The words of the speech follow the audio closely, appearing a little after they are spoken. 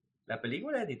La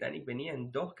película de Titanic venía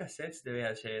en 2 cassettes de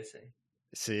VHS.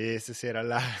 Sí, sí, era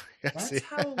larga. That's Sí.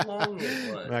 how long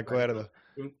it was. Me acuerdo.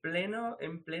 En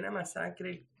plena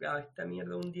masacre, esta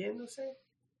mierda hundiéndose,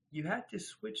 you had to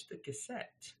switch the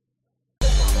cassette.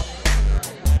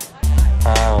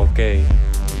 Ah, ok.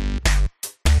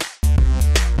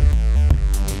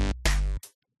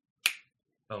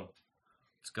 Boom.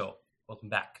 Let's go. Welcome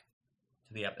back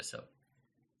to the episode.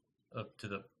 To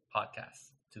the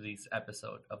podcast. To this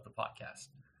episode of the podcast.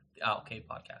 The OK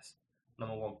podcast.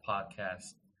 Number 1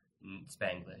 podcast in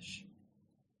Spanglish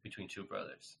between two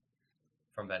brothers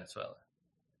from Venezuela.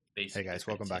 Hey guys,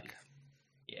 welcome back.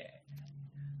 Yeah.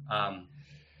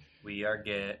 We are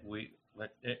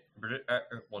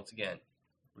once again,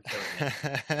 we're killing it.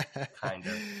 Kind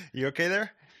of. You okay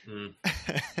there?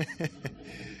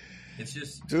 It's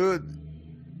just, dude,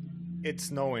 it's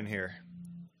snowing here.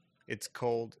 It's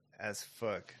cold as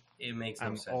fuck. It makes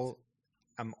no sense.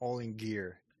 I'm all in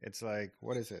gear. It's like,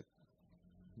 what is it?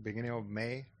 Beginning of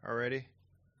May already?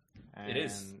 It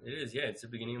is. Yeah, it's the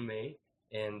beginning of May.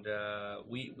 And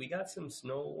we got some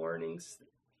snow warnings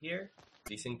here.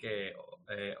 Dicen que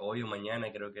hoy o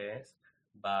mañana creo que es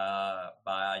va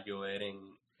a llover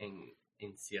en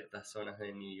ciertas zonas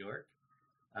de New York.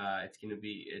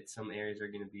 Some areas are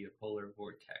going to be a polar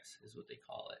vortex is what they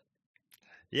call it.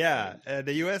 Yeah,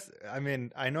 the US, I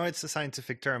mean, I know it's a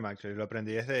scientific term actually, lo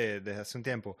aprendí desde hace un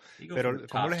tiempo, pero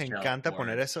como les encanta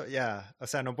poner eso, o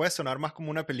sea, no puede sonar más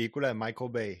como una película de Michael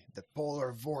Bay, the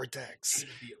polar vortex.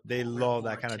 They love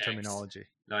that kind of terminology.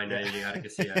 No hay nadie llegar que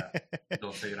sea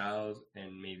 12 grados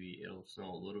and maybe it'll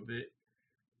snow a little bit,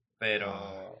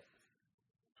 pero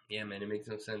yeah, man, it makes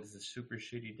no sense. It's a super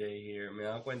shitty day here. Me he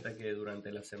dado cuenta que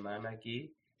durante la semana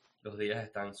aquí los días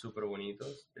están súper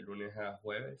bonitos, de lunes a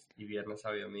jueves, y viernes,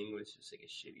 sábado y domingo, it's just like a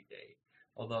shitty day.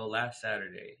 Although last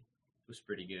Saturday was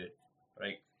pretty good, but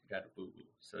I got a boo-boo,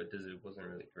 so it wasn't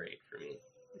really great for me.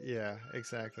 Yeah,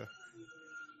 exactly.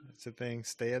 That's the thing.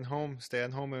 Stay at home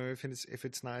if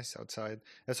it's nice outside.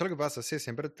 Eso es lo que pasa, sí,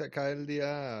 siempre cae el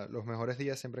día, los mejores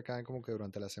días siempre caen como que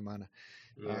durante la semana.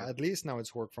 Yeah. At least now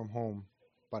it's work from home.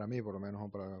 Para mí, por lo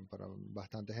menos, para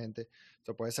bastante gente.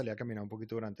 Se puede salir a caminar un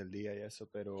poquito durante el día y eso,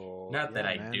 pero... Not that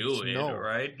I do it,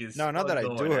 right? No, not that I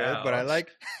do it, but I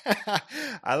like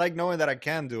I like knowing that I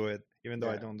can do it, even though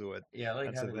I don't do it. Yeah, I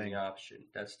like having the option.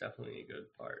 That's definitely a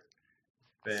good part.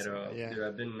 Pero, dude,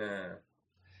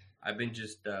 I've been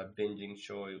just binging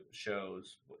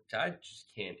shows. I just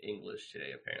can't English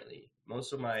today, apparently.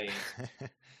 Most of my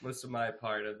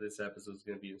part of this episode is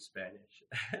going to be in Spanish.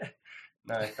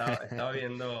 No, estaba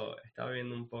viendo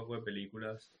un poco de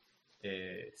películas,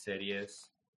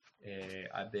 series.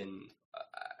 I'm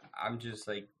just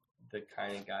like the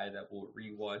kind of guy that will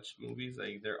rewatch movies.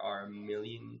 Like there are a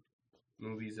million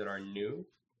movies that are new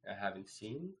I haven't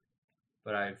seen,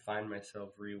 but I find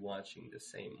myself rewatching the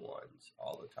same ones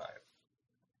all the time.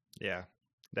 Yeah,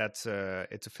 that's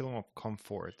it's a film of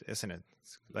comfort, isn't it?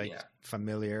 It's like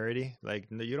familiarity. Like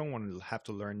you don't want to have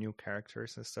to learn new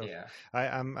characters and stuff. Yeah,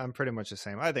 I'm pretty much the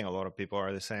same. I think a lot of people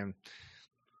are the same.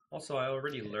 Also, I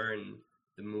already learned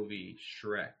the movie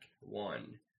Shrek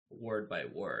 1 word by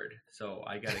word, so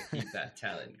I gotta keep that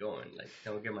talent going. Like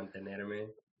tengo que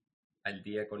mantenerme al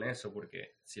día con eso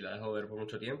porque si la dejo ver por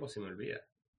mucho tiempo se me olvida.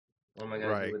 What am I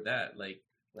gonna do with that? Like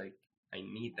I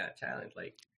need that talent.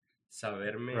 Like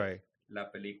saberme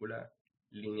la película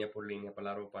línea por línea,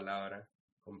 palabra por palabra,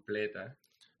 completa.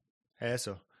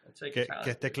 Eso. Like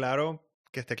que esté claro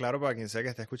para quien sea que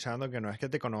esté escuchando que no es que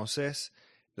te conoces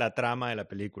la trama de la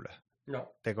película.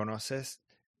 No. Te conoces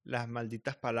las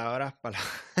malditas palabras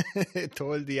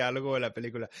todo el diálogo de la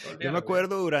película. Yo me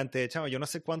acuerdo durante, yo no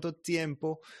sé cuánto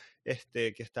tiempo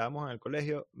que estábamos en el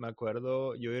colegio, me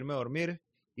acuerdo yo irme a dormir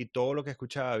y todo lo que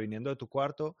escuchaba viniendo de tu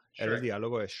cuarto era el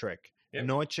diálogo de Shrek. Yep.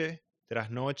 Noche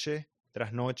tras noche,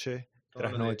 tras noche,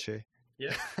 tras noche.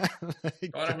 Yeah.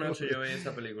 Todas las noches yo veía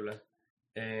esa película.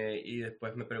 Y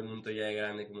después me pregunto ya de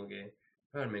grande como que,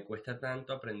 me cuesta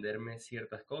tanto aprenderme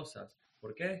ciertas cosas.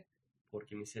 ¿Por qué?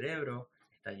 Porque mi cerebro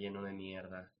está lleno de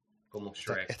mierda. Como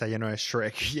Shrek. Está lleno de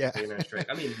Shrek, yeah. Lleno de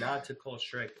Shrek. I mean, not to call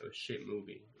Shrek a shit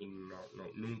movie. No,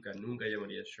 nunca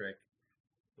llamaría Shrek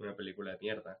una película de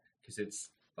mierda. Because it's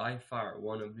by far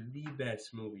one of the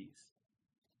best movies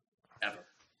ever.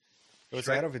 It was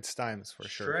ahead of its times, for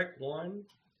sure. Shrek 1,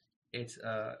 it's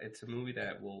a movie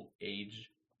that will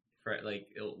age,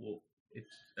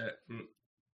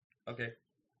 okay.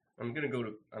 I'm gonna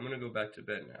go back to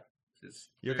bed now.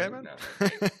 You okay, man?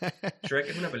 Shrek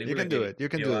es una película you can do it. You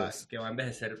can do this. Que va a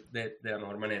envejecer de la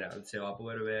mejor manera. Se va a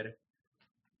poder ver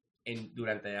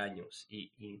durante años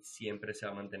y siempre se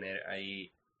va a mantener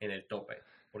ahí en el tope.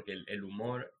 porque el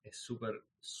humor es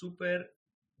súper,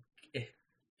 eh,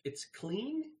 it's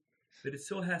clean, but it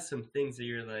still has some things that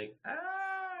you're like,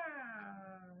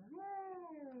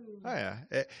 Ah,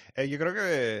 ya. Yo creo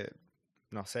que,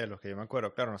 no sé, los que yo me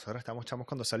acuerdo, claro, nosotros estamos chamos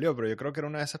cuando salió, pero yo creo que era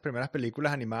una de esas primeras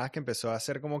películas animadas que empezó a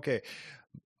hacer como que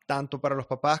tanto para los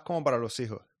papás como para los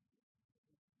hijos.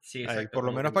 Sí, exacto, Por lo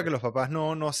como que menos para que los papás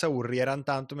no se aburrieran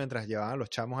tanto mientras llevaban a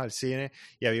los chamos al cine.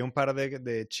 Y había un par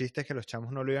de chistes que los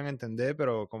chamos no lo iban a entender,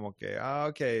 pero como que,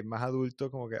 ok, más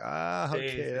adulto, como que, ok, sí,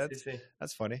 sí, sí, sí.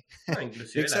 that's funny. No,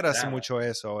 inclusive Pixar la hace trama. mucho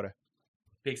eso ahora.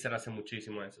 Pixar hace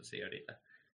muchísimo eso, sí, ahorita.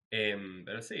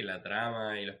 Pero sí, la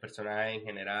trama y los personajes en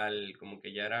general, como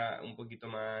que ya era un poquito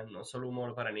más, no solo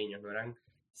humor para niños, no eran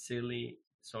silly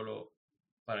solo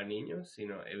para niños,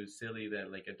 sino it was silly that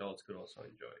like adults could also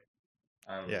enjoy.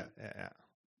 Yeah, Um, yeah, yeah.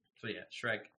 so yeah,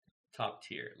 Shrek, top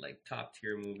tier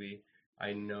movie.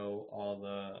 I know all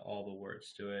the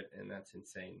words to it, and that's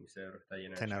insane. Mi cerebro está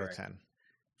lleno de 10 out of Shrek. 10.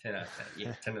 10 out of 10,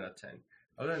 yeah, 10 out of 10.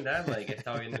 Other than that, like,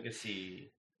 estaba viendo que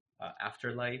si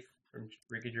Afterlife from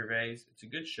Ricky Gervais. It's a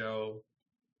good show.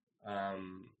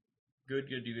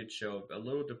 Good show. A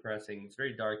little depressing. It's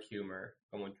very dark humor,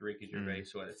 como Ricky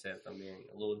Gervais suele ser también.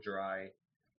 A little dry.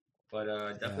 But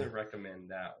definitely recommend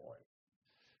that one.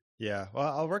 Yeah, well,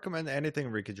 I'll recommend anything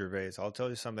Ricky Gervais. I'll tell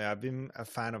you something. I've been a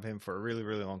fan of him for a really,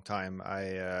 really long time.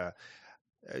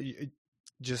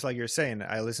 Just like you're saying,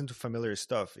 I listen to familiar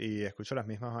stuff y escucho las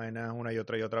mismas vainas una y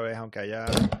otra vez, aunque haya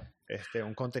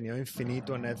un contenido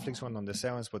infinito en Netflix o en donde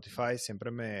sea, o en Spotify, siempre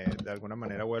de alguna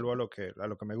manera vuelvo a lo que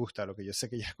me gusta, a lo que yo sé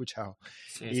que ya he escuchado.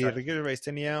 Sí, Y exacto. Ricky Gervais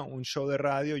tenía un show de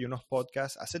radio y unos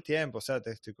podcasts hace tiempo, o sea,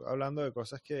 te estoy hablando de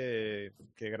cosas que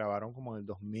grabaron como en el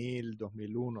 2000,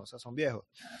 2001, o sea, son viejos.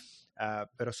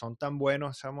 Pero son tan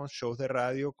buenos, somos shows de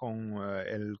radio con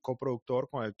el coproductor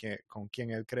con quien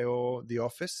él creó The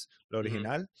Office, lo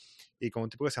original, y con un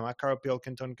tipo que se llama Carl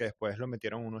Pilkington, que después lo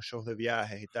metieron en unos shows de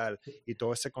viajes y tal, y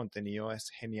todo ese contenido es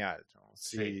genial, ¿no?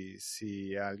 Sí.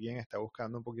 Si alguien está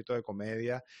buscando un poquito de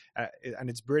comedia, and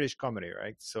it's British comedy,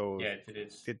 right? So Yeah, it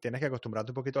is. tienes que acostumbrarte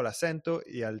un poquito al acento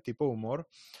y al tipo de humor,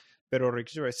 pero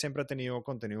Ricky Gervais siempre ha tenido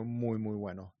contenido muy, muy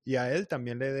bueno. Y a él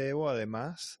también le debo,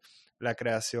 además, la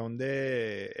creación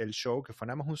de el show, que fue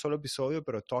nada más un solo episodio,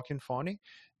 pero Talking Funny,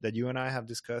 that you and I have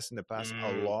discussed in the past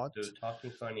a lot. Dude,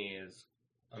 Talking Funny is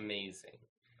amazing.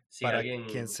 Si Para quien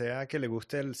alguien... sea que le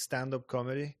guste el stand-up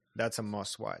comedy, that's a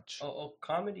must watch. O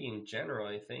comedy in general,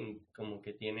 I think, como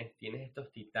que tienes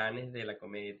estos titanes de la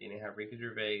comedia. Tienes a Ricky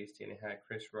Gervais, tienes a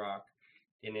Chris Rock,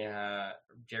 tienes a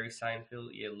Jerry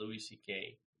Seinfeld y a Louis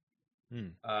C.K.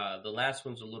 The last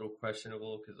one's a little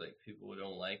questionable because like people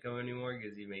don't like him anymore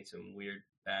because he made some weird,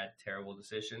 bad, terrible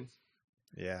decisions.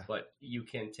 Yeah. But you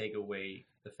can't take away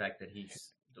the fact that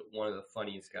he's one of the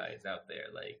funniest guys out there.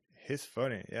 Like he's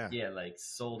funny, yeah. Yeah, like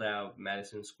sold out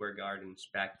Madison Square Gardens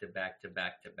back to back to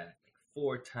back to back, like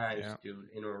 4 times, yeah. Dude,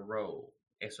 in a row.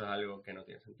 Eso es algo que no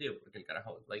tiene sentido porque el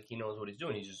carajo, like he knows what he's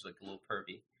doing. He's just like a little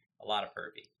pervy. A lot of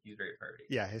pervy. He's very pervy.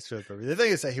 Yeah, he's super pervy. The thing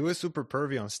is that he was super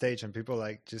pervy on stage, and people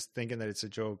like just thinking that it's a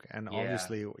joke. And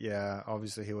obviously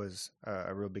he was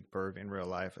a real big perv in real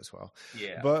life as well.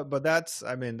 Yeah. But that's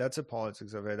the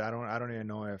politics of it. I don't even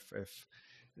know if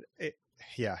it,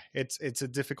 it's a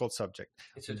difficult subject.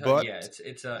 It's a but it's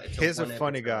he's a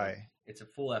funny episode. guy. It's a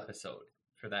full episode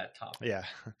for that topic.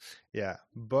 Yeah.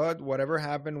 But whatever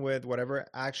happened with whatever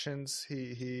actions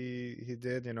he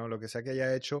did, you know, lo que sea que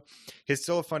haya hecho, he's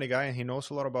still a funny guy and he knows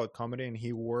a lot about comedy and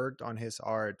he worked on his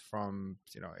art from,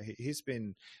 you know, he's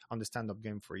been on the stand-up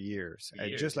game for years.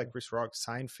 Just like Chris Rock,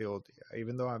 Seinfeld,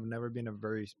 even though I've never been a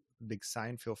very big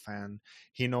Seinfeld fan,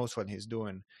 he knows what he's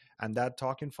doing. And that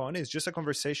Talking Fun is just a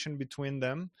conversation between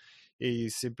them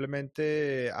y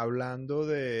simplemente hablando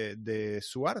de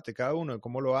su arte, cada uno, de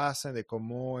cómo lo hacen, de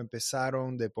cómo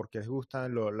empezaron, de por qué les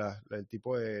gustan el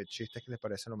tipo de chistes que les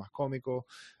parecen lo más cómico,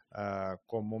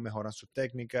 cómo mejoran su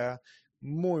técnica.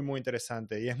 Muy, muy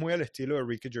interesante. Y es muy al estilo de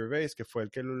Ricky Gervais, que fue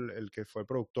el que fue el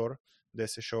productor de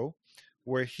ese show,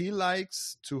 where he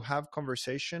likes to have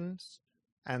conversations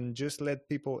and just let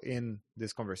people in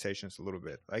these conversations a little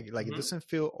bit. Like it doesn't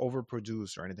feel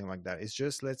overproduced or anything like that. It's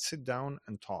just let's sit down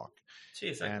and talk. Sí,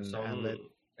 exacto.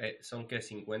 Son que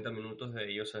 50 minutos de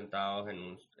ellos sentados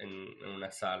en una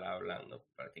sala hablando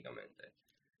prácticamente.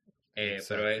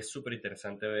 Pero es súper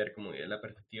interesante ver como la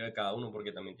perspectiva de cada uno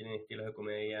porque también tienen estilos de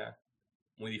comedia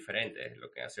muy diferentes.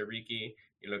 Lo que hace Ricky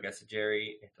y lo que hace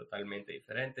Jerry es totalmente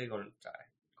diferente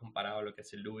comparado a lo que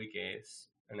hace Louis, que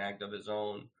es an act of his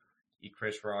own. Y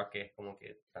Chris Rock es como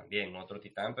que también otro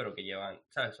titán, pero que llevan,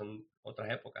 Son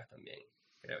otras épocas también,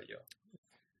 creo yo.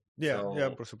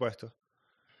 Yeah, por supuesto.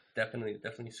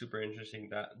 definitely super interesting.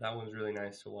 That one's really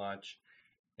nice to watch.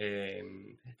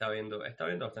 Está viendo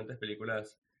bastantes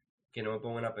películas que no me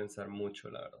pongan a pensar mucho,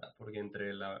 la verdad, porque entre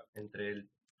el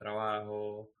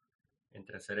trabajo,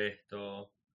 entre hacer esto,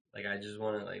 like I just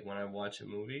want to, like, when I watch a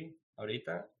movie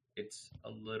ahorita, it's a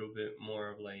little bit more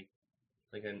of like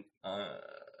an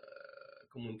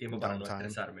como un tiempo para no Downtime.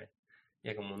 estresarme.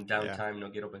 Yeah, como un Yeah. downtime, no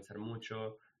quiero pensar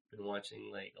mucho. Been watching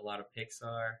like a lot of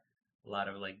Pixar, a lot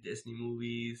of like Disney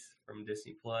movies from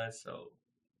Disney Plus, so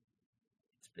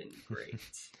it's been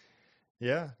great.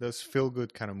 Yeah, those feel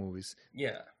good kind of movies.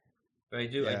 Yeah.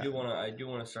 But Yeah. I do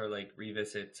wanna start like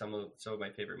revisit some of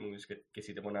my favorite movies que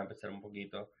si te ponen a pensar un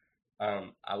poquito.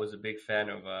 I was a big fan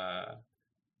of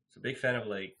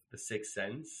like The Sixth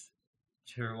Sense.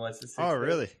 Did you ever watch The Sixth Oh, Sense?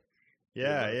 really?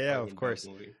 Yeah, What a yeah, of fucking dope course.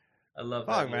 movie. I love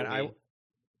Oh that man, movie.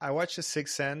 I watched The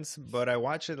Sixth Sense, but I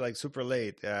watched it like super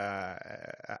late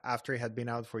after it had been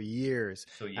out for years,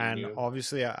 So you and knew.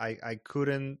 obviously I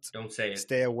couldn't Don't say it.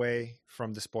 stay away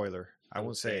from the spoiler. I Don't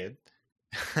won't say say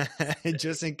it.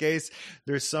 Just in case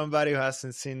there's somebody who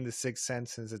hasn't seen The Sixth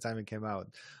Sense since the time it came out.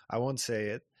 I won't say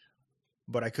it,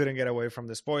 but I couldn't get away from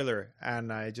the spoiler,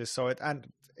 and I just saw it.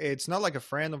 And it's not like a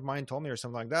friend of mine told me or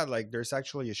something like that. Like there's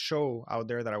actually a show out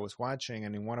there that I was watching,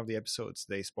 and in one of the episodes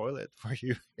they spoil it for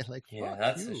you. You're like, Yeah, fuck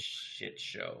that's a you. shit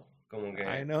show. Como I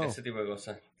que know. ese tipo de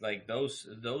cosas. Like those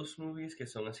movies que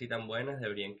son así tan buenas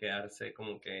deberían quedarse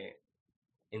como que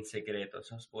en secreto.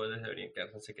 Esos spoilers deberían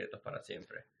quedarse en secretos para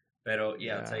siempre. Pero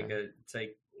yeah, it's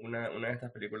like una de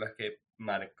estas películas que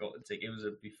marcó. It's like it was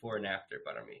a before and after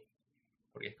para mí.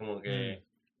 Porque es como que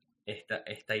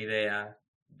esta idea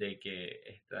de que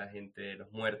esta gente, los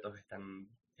muertos,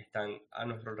 están a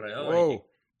nuestro alrededor. Whoa.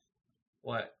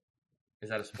 What? Is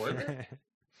that a spoiler?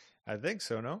 I think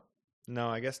so, no? No,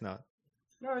 I guess not.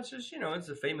 No, it's just, it's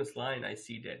a famous line, I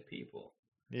see dead people.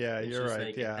 Yeah, It's you're just right.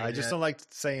 like, Yeah, I just don't like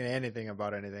saying anything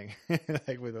about anything,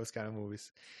 like with those kind of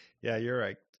movies. Yeah, you're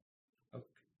right.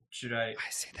 Should I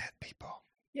see dead people.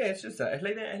 Yeah, it's just that. Es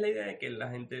la idea de que la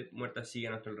gente muerta sigue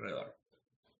a nuestro alrededor.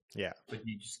 Yeah. But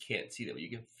you just can't see them. You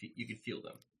can feel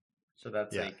them. So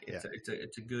that's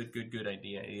it's a good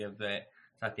idea. Idea de,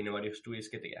 o sea, tiene varios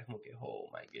twists que te quedas como que, oh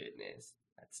my goodness,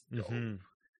 that's dope.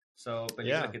 So,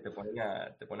 películas que te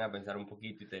ponen a pensar un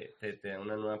poquito y te dan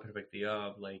una nueva perspectiva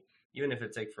of like, even if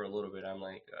it's like for a little bit, I'm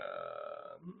like,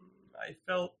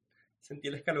 sentí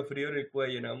el escalofrío en el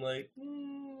cuello, and I'm like,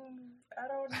 I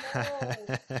don't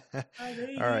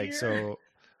know. All right, so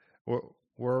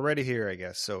we're already here, I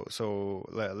guess. So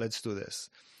let's do this.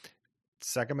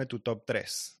 Sácame tu top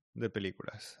 3 de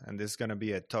películas, and this is gonna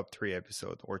be a top 3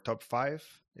 episode or top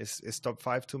 5. Is top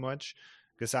 5 too much?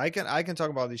 Because I can talk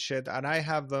about this shit, and I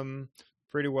have them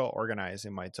pretty well organized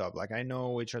in my top. Like I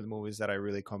know which are the movies that I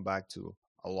really come back to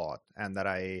a lot, and that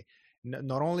I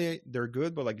not only they're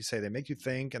good, but like you say, they make you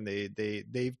think, and they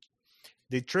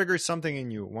trigger something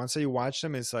in you. Once you watch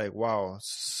them, it's like, wow,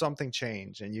 something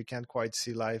changed, and you can't quite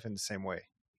see life in the same way.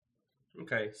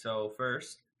 Okay, so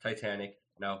first, Titanic.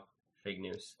 No, fake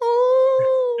news.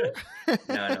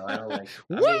 No, I don't like it.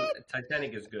 I mean,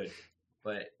 Titanic is good,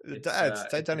 but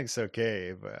Titanic's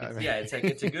okay. But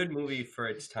it's a good movie for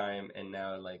its time, and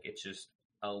now like it's just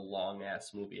a long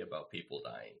ass movie about people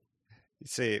dying.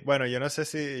 Sí, bueno, yo no sé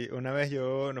si una vez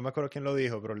no me acuerdo quién lo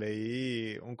dijo, pero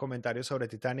leí un comentario sobre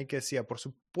Titanic que decía, por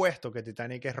supuesto que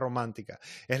Titanic es romántica.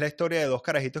 Es la historia de 2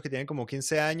 carajitos que tienen como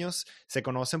 15 años, se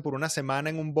conocen por una semana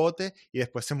en un bote y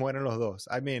después se mueren los dos.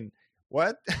 I mean,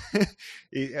 what?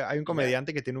 Y hay un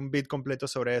comediante que tiene un beat completo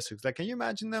sobre eso. It's like, can you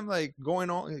imagine them like growing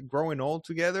old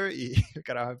together? Y el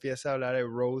carajo empieza a hablar de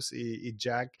Rose y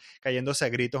Jack cayéndose a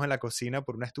gritos en la cocina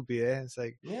por una estupidez. It's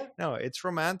like, no, it's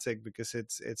romantic because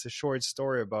it's a short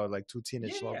story about like 2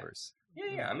 teenage lovers.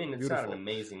 Yeah. I mean, it's not an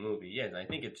amazing movie. Yes, I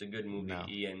think it's a good movie. No.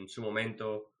 Y en su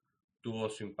momento tuvo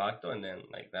su impacto, and then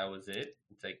like that was it.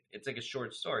 It's like a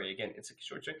short story. Again, it's like a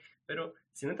short story. Pero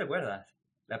si no te acuerdas,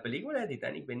 la película de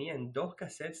Titanic venía en 2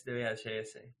 cassettes de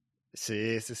VHS.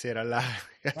 Sí, era larga.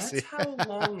 That's how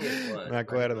long it was. Me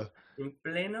acuerdo. En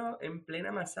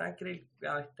plena masacre,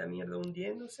 esta mierda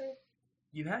hundiéndose,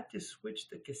 you had to switch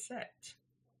the cassette.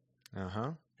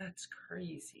 Uh-huh. That's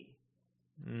crazy.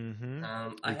 Mm-hmm.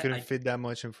 You couldn't fit that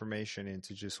much information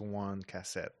into just one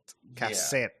cassette.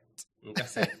 Cassette. Un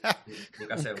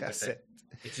cassette.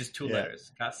 It's just 2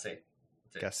 letters. Cassette.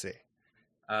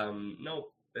 No,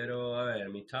 pero a ver,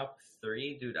 mi top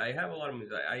 3, dude, I have a lot of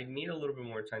movies. I need a little bit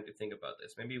more time to think about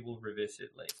this. Maybe we'll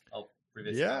revisit, like, I'll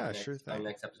revisit on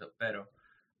next episode. Pero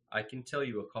I can tell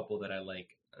you a couple that I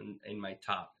like in my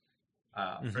top.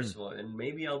 First of all, and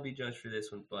maybe I'll be judged for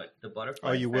this one, but The Butterfly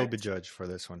Effect. Oh, you will be judged for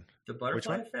this one. The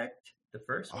Butterfly Effect the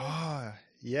first one Oh,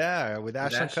 yeah, with with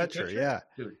Ashton Ashton Kutcher, Kutcher. yeah.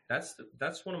 Dude,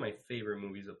 that's one of my favorite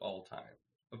movies of all time,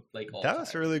 like all That was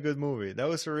a time. really good movie. That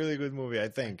was a really good movie, I I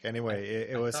think. I, Anyway,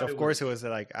 it I was, thought of it course, it was.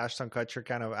 was like Ashton Kutcher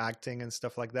kind of acting and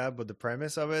stuff like that, but the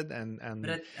premise of it But and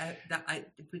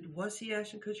but was he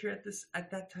Ashton Kutcher at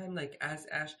that time, like as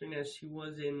Ashton as he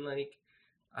was in like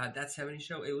that '70s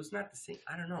show? It was not the same.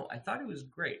 I don't know. I thought it was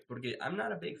great, porque I'm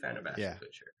not a big fan of Ashton yeah,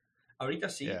 Kutcher. Ahorita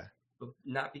sí, yeah. but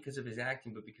not because of his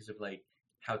acting, but because of like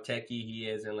how techy he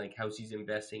is and like how he's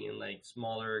investing in like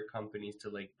smaller companies to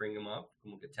like bring him up,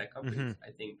 como que tech Hmm. companies.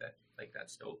 I think that like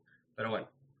that's dope. Pero bueno,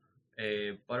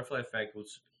 Butterfly Effect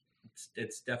was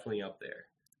it's definitely up there.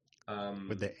 With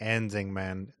Um, the ending,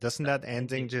 man. Doesn't the that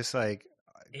ending ending. just like,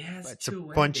 It has it's a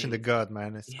two punch in the endings. gut,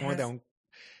 man? It's It como de has un,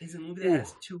 It's a movie that uh,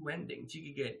 has two endings. You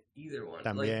could get either one.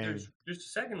 Like también. there's a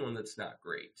second one that's not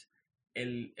great.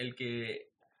 El que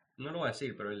no lo voy a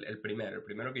decir, pero el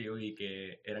primero que yo vi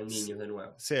que eran S- niños de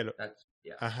nuevo. Sí, That's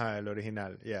yeah, ajá, el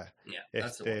original, yeah. yeah,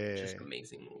 that's the one. Just Este,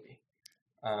 amazing movie.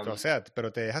 o sea,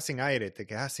 pero te deja sin aire, te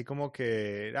quedas así como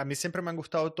que... A mí siempre me han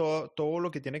gustado todo lo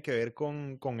que tiene que ver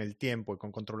con el tiempo y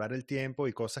con controlar el tiempo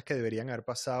y cosas que deberían haber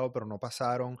pasado pero no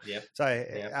pasaron. Yep, ¿Sabes?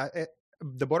 yep.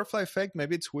 The Butterfly Effect,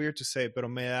 maybe it's weird to say, pero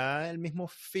me da el mismo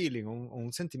feeling,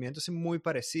 un sentimiento así muy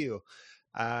parecido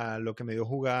a lo que me dio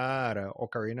jugar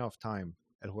Ocarina of Time,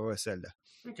 el juego de Zelda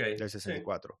Okay, del sí,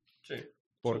 64. sí. It's a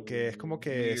Porque es como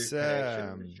que es... weird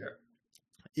connection for sure.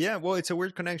 Yeah, well, it's a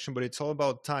weird connection, but it's all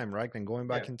about time, right? And going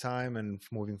Yeah, back in time and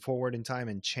moving forward in time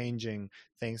and changing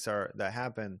things that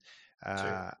happen. sí.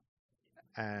 Uh,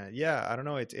 and yeah, I don't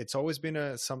know. It's always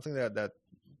been something that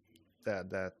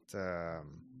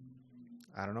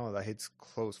I don't know, that hits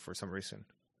close for some reason.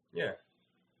 Yeah.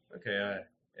 Okay.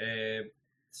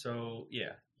 So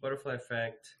yeah, Butterfly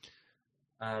Effect.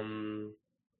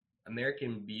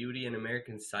 American Beauty and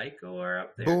American Psycho are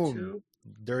up there Boom. too.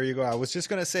 There you go. I was just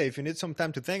gonna say, if you need some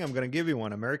time to think, I'm gonna give you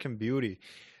one. American Beauty.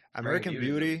 American American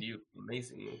Beauty is a Beauty.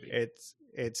 amazing movie.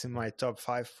 It's in my top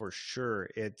 5 for sure.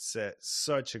 It's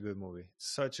such a good movie.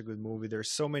 Such a good movie. There's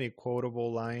so many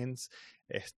quotable lines.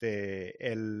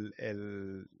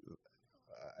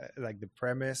 Like the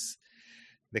premise,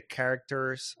 the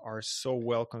characters are so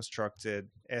well constructed.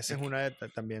 Esa es una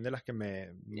también de las que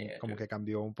Yeah, como dude. que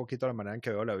cambió un poquito la manera en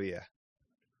que veo la vida.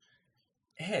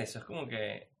 Eso, es como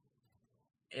que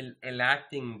el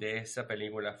acting de esa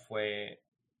película fue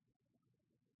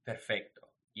perfecto.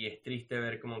 Y es triste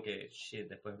ver como que, shit,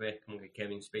 después ves como que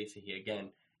Kevin Spacey,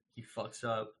 he fucks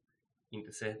up. Y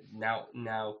entonces,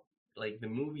 now, like, the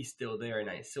movie's still there and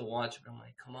I still watch it, but I'm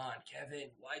like, come on, Kevin,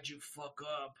 why'd you fuck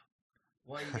up?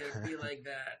 Why you gotta be like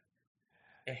that?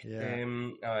 Yeah. A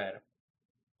ver.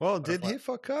 Well, did he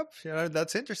fuck up?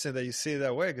 That's interesting that you see it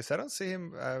that way, because I don't see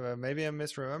him. Maybe I'm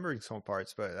misremembering some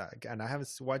parts, but and I haven't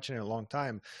watched it in a long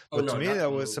time. Oh, But no, to me, not that the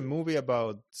was a movie. movie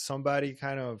about somebody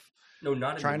kind of No,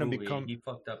 not in the trying to movie. become. He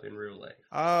fucked up in real life.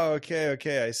 Oh, okay.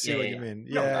 I see Yeah, what yeah, you yeah. mean.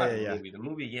 No, not Yeah, in the yeah. movie.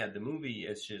 The movie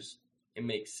is just, it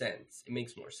makes sense. It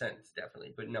makes more sense,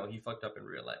 definitely. But no, he fucked up in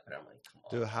real life. But I'm like, come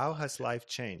on. Dude, how has life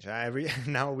changed?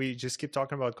 Now we just keep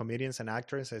talking about comedians and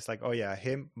actors. It's like, oh yeah,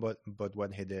 him, but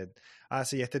what he did. Ah,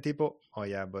 sí, este tipo. Oh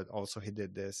yeah, but also he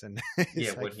did this, and Yeah,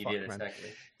 it's like, what he fuck, did, man. exactly.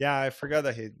 Yeah, I forgot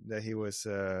that he was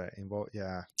involved.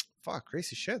 Yeah, fuck,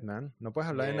 crazy shit, man. No puedes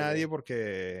hablar de Yeah, nadie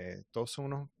porque todos son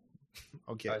unos.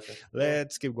 Okay, well,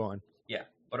 let's keep going. yeah.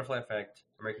 Butterfly Effect,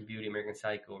 American Beauty, American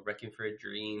Psycho, Wrecking for a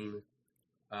Dream.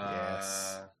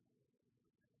 Yes.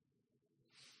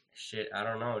 Shit, I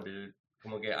don't know, dude.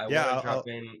 Como que I Yeah,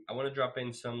 want to drop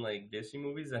in some like Disney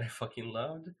movies that I fucking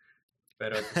loved,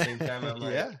 but at the same time, I'm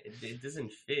yeah. like, it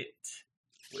doesn't fit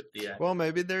with the. Well,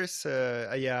 maybe there's.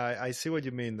 Yeah, I see what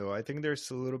you mean, though. I think there's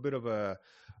a little bit of a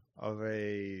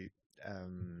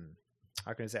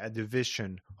how can I say, a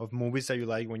division of movies that you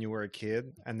like when you were a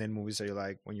kid, and then movies that you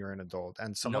like when you're an adult.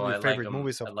 And some of your favorite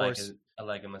movies, of course. I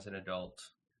like them as an adult.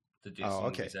 The Disney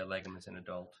movies, I like them as an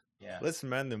adult. Yeah. Listen,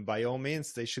 man, then by all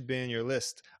means, they should be in your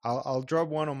list. I'll drop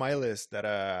one on my list that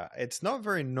it's not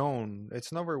very known.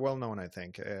 It's not very well known, I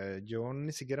think. Yo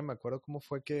ni siquiera me acuerdo cómo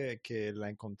fue que la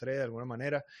encontré de alguna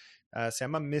manera. Se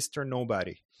llama Mr.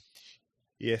 Nobody.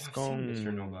 Y es con...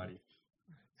 Mr. Nobody.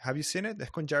 Have you seen it?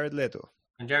 Es con Jared Leto.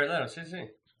 Con Jared Leto, sí.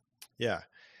 Yeah.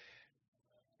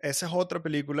 Esa es otra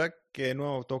película que, de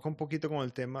nuevo, toca un poquito con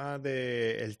el tema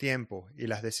del tiempo y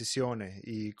las decisiones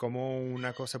y cómo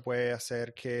una cosa puede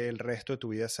hacer que el resto de tu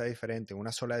vida sea diferente,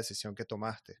 una sola decisión que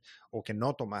tomaste o que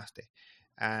no tomaste.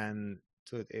 And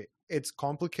it's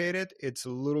complicated. It's a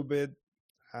little bit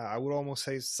I would almost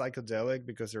say psychedelic,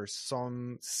 because there's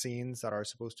some scenes that are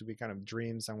supposed to be kind of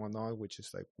dreams and whatnot, which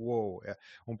is like, whoa,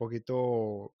 un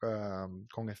poquito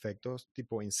con efectos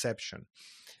tipo Inception.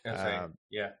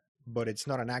 Yeah. But it's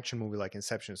not an action movie like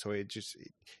Inception, so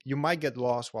you might get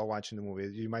lost while watching the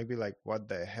movie. You might be like, what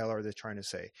the hell are they trying to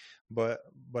say? But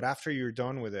after you're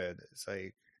done with it, it's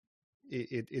like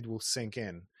it will sink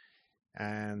in.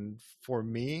 And for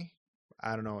me,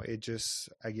 I don't know, it just,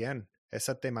 again,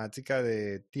 esa temática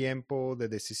de tiempo, de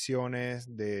decisiones,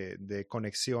 de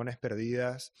conexiones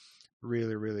perdidas,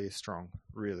 really, really strong,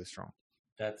 really strong.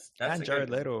 That's and a Jared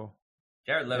good Leto. One.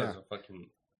 Jared Leto's Yeah. a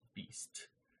fucking beast.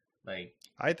 Like,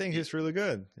 I think he's really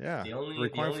good. Yeah.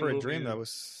 Requiem for a Dream, that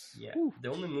was... Yeah. The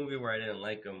only movie where I didn't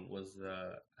like him was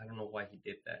I don't know why he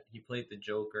did that. He played the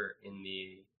Joker in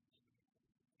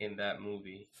that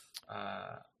movie,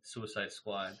 Suicide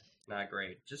Squad. Not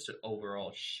great. Just an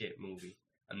overall shit movie.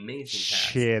 Amazing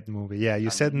cast. Shit movie. Yeah, you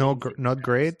said not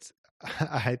great.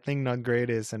 I think not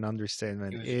great is an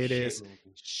understatement. It is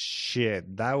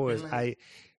shit. That was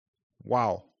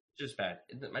wow. Just bad.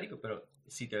 Marico, pero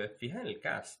si te fijas en el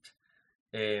cast,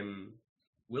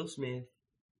 Will Smith,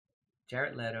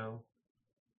 Jared Leto,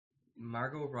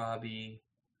 Margot Robbie,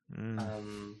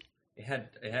 it had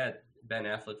Ben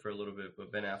Affleck for a little bit,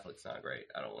 but Ben Affleck's not great.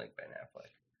 I don't like Ben Affleck.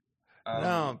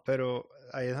 No, pero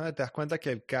ahí es donde te das cuenta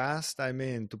que el cast, I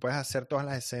mean, tú puedes hacer todas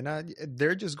las escenas,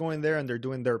 they're just going there and they're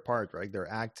doing their part, right? They're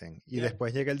acting. Y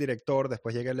después llega el director,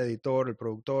 después llega el editor, el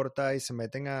productor, y se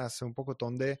meten a hacer un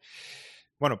pocotón de...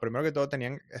 Bueno, primero que todo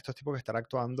tenían estos tipos que estar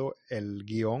actuando el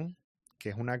guión, que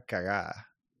es una cagada.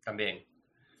 También.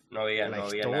 No había nada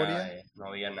ahí.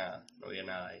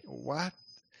 What?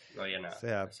 No había nada. O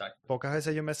sea, exacto. Pocas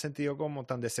veces yo me he sentido como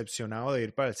tan decepcionado de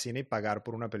ir para el cine y pagar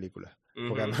por una película.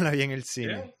 Porque no la vi en el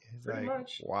cine.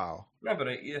 Wow. No,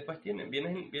 pero y después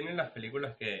vienen las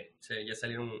películas que ya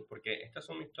salieron, porque estas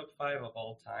son mis top 5 of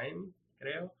all time,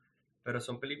 creo, pero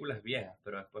son películas viejas,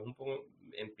 pero después un poco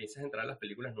empiezas a entrar a las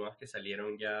películas nuevas que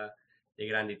salieron ya de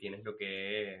grande, y tienes lo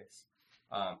que es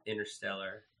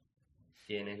Interstellar,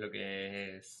 tienes lo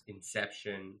que es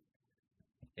Inception,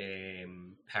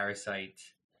 Parasite,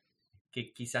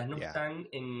 que quizás no están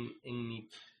en mi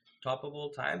top of all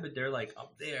time, but they're like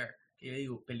up there. Que yo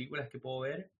digo, películas que puedo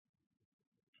ver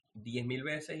 10,000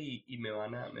 veces y me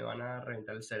van a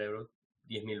reventar el cerebro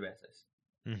 10,000 veces.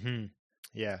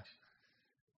 Yeah.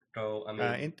 So, I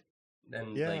mean,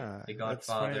 like The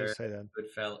Godfather,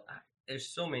 Goodfellas, there's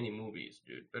so many movies,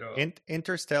 dude. Pero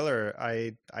Interstellar,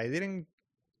 I didn't,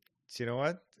 you know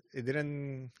what? It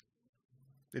didn't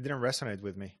resonate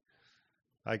with me.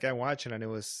 Like, I watched it and it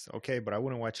was okay, but I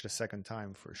wouldn't watch it a second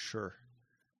time for sure.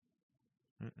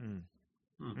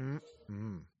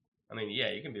 I mean,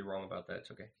 yeah, you can be wrong about that. It's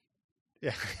okay.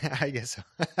 Yeah, I guess so.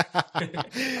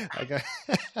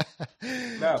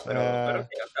 No, pero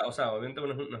o sea, obviamente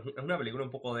es una película un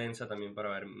poco densa también para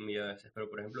ver millones de veces, pero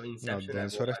por ejemplo Inception... No,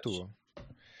 denso eres tú.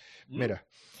 Mira.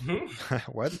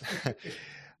 What?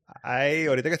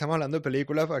 Ahorita que estamos hablando de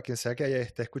películas, para quien sea que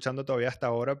esté escuchando todavía hasta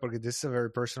ahora, porque this is a very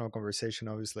personal conversation,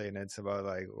 obviously, and it's about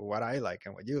like what I like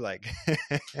and what you like.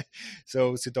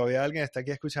 So, si todavía alguien está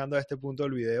aquí escuchando a este punto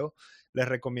del video, les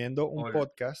recomiendo un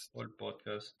podcast. O el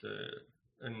podcast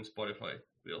en Spotify.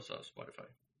 We also have Spotify.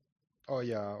 Oh,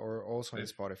 yeah, or also in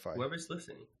Spotify.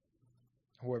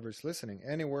 Whoever's listening,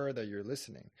 anywhere that you're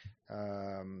listening.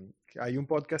 Hay un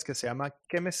podcast que se llama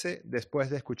Quémese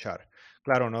después de escuchar.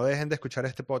 Claro, no dejen de escuchar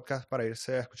este podcast para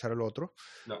irse a escuchar el otro,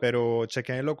 pero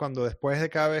chequenlo cuando después de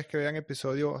cada vez que vean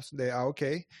episodios de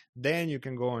OK, then you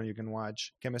can go and you can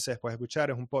watch Quémese después de escuchar.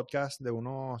 Es un podcast de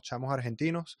unos chamos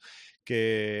argentinos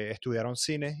que estudiaron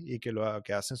cine y que lo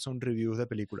que hacen son reviews de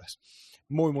películas.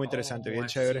 Muy, muy interesante, bien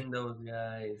chévere. I've seen those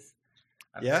guys.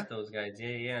 I've heard those guys.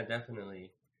 Yeah,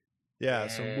 definitely. Yeah,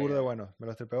 son burda buenos, me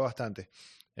los tripeo bastante.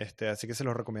 Así que se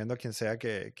los recomiendo a quien sea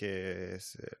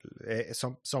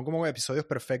son como episodios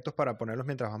perfectos para ponerlos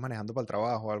mientras vas manejando para el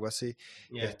trabajo o algo así.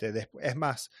 Es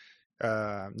más,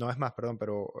 no es más, perdón,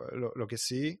 pero lo que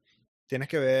sí tienes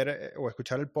que ver o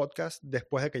escuchar el podcast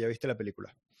después de que ya viste la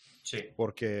película. Sí.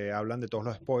 Porque hablan de todos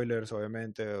los spoilers,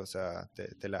 obviamente, o sea,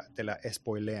 te la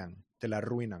spoilean, te la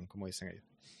arruinan, como dicen ellos.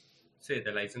 Sí,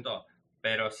 te la dicen todo.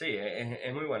 Pero sí,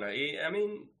 es muy bueno. Y, I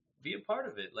mean, be a part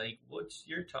of it. Like, what's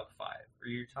your top 5 or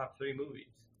your top 3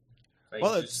 movies? Like,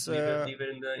 well, just leave it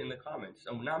in the comments.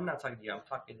 Oh, no, I'm not talking to you. I'm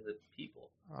talking to the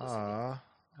people.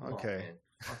 Okay.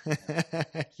 On,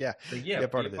 yeah. But yeah, be a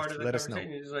part of the let us know.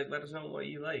 Just like, let us know what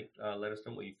you like. Let us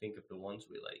know what you think of the ones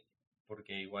we like.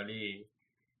 Porque igual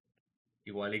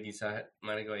y quizás,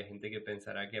 marico, hay gente que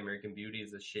pensará que American Beauty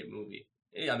is a shit movie.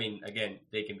 I mean, again,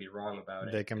 they can be wrong about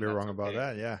it. They can be wrong about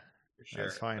that, yeah. for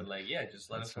That's sure. But fine. like, yeah, just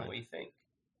let That's us know fine. what you think.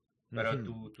 Pero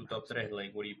Mm-hmm. tu top Absolutely. 3,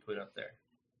 like, what do you put up there?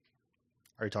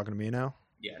 Are you talking to me now?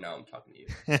 Yeah, now I'm talking to you.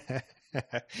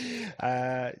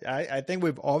 I think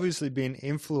we've obviously been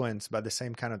influenced by the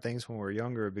same kind of things when we were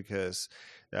younger because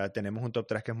tenemos un top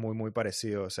 3 que es muy, muy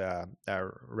parecido. O sea,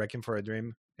 Wrecking for a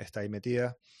Dream está ahí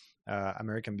metida.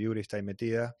 American Beauty está ahí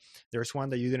metida. There's one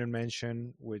that you didn't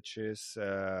mention, which is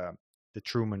The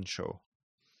Truman Show.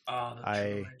 Oh, the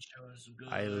Truman Show is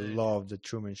I good. love The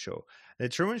Truman Show. The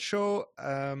Truman Show,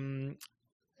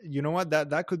 you know what,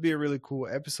 that could be a really cool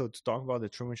episode to talk about The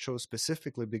Truman Show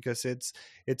specifically, because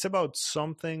it's about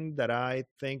something that I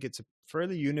think it's a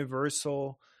fairly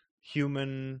universal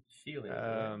human Feeling,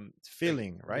 right? Like,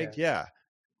 feeling, right? yeah. Yeah,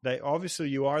 like obviously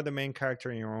you are the main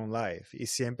character in your own life y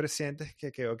siempre sientes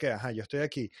que okay, ajá, yo estoy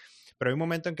aquí, pero hay un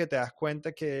momento en que te das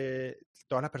cuenta que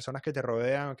todas las personas que te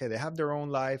rodean, okay, they have their own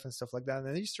life and stuff like that, and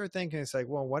then you start thinking, it's like,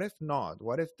 well, what if not,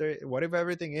 what if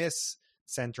everything is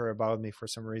centered about me for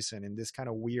some reason in this kind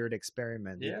of weird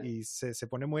experiment. Yeah. Y se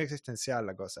pone muy existencial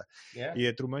la cosa. Yeah. Y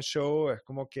The Truman Show es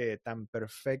como que tan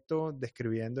perfecto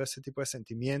describiendo ese tipo de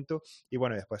sentimiento. Y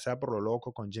bueno, después se da por lo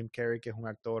loco con Jim Carrey, que es un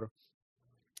actor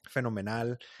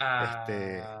fenomenal.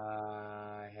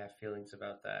 I have feelings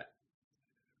about that.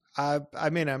 I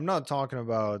mean, I'm not talking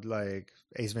about like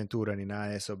Ace Ventura ni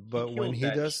nada de eso, but when he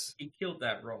does... He killed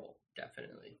that role,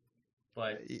 definitely.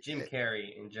 But Jim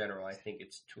Carrey in general, I think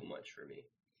it's too much for me.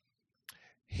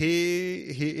 He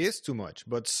is too much,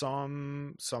 but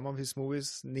some of his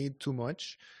movies need too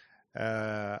much.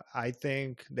 I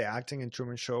think the acting in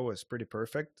Truman Show was pretty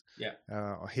perfect. Yeah.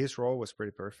 His role was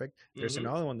pretty perfect. There's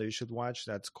another one that you should watch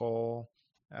that's called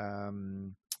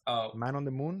Man on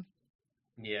the Moon.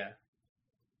 Yeah.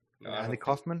 No, Andy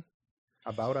Kaufman.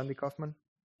 About Andy Kaufman.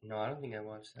 No, I don't think I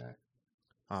watched that.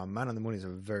 Man on the Moon is a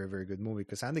very, very good movie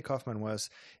because Andy Kaufman was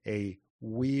a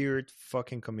weird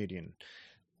fucking comedian.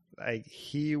 Like,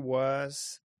 he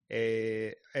was...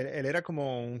 él era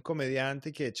como un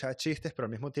comediante que echaba chistes, pero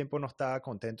al mismo tiempo no estaba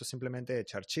contento simplemente de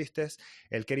echar chistes.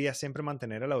 Él quería siempre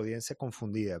mantener a la audiencia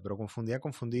confundida, pero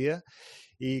confundida,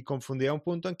 y confundida a un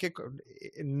punto en que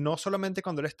no solamente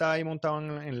cuando él estaba ahí montado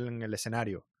en el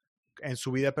escenario, en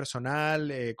su vida personal,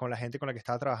 con la gente con la que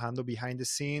estaba trabajando behind the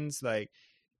scenes, like,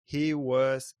 he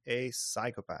was a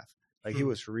psychopath. Like, he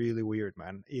was really weird,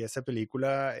 man. Y esa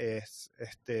película es...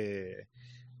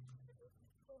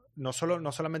 No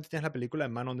solamente tienes la película de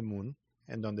Man on the Moon,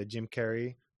 en donde Jim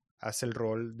Carrey hace el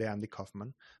rol de Andy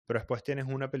Kaufman, pero después tienes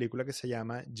una película que se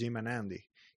llama Jim and Andy,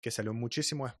 que salió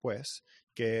muchísimo después,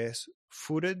 que es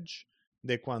footage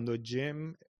de cuando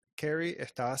Jim Carrey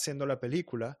estaba haciendo la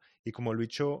película, y como lo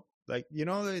dicho, like, you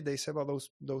know, they say about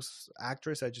those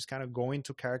actors that just kind of go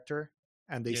into character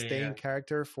and they stay in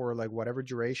character for like whatever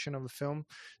duration of the film.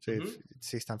 So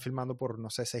si están filmando por, no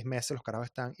sé, 6 meses, los carajos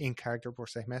están in character por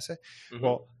 6 meses.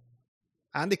 Well,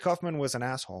 Andy Kaufman was an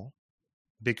asshole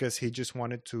because he just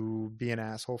wanted to be an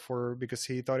asshole because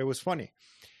he thought it was funny.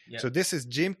 Yeah. So this is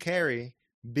Jim Carrey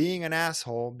being an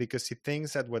asshole because he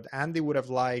thinks that what Andy would have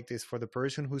liked is for the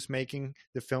person who's making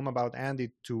the film about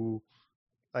Andy to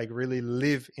like really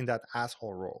live in that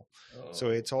asshole role. Oh, so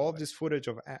it's all this footage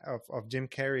of Jim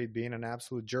Carrey being an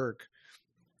absolute jerk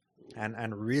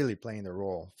and really playing the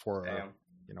role for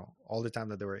you know, all the time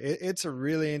that they were. It's a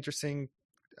really interesting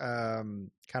kind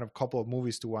of couple of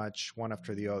movies to watch one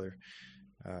after the other.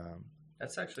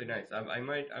 That's actually nice. I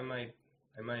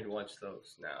might watch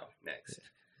those now next.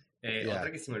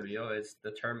 Otra que se me olvidó is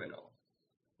The Terminal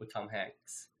with Tom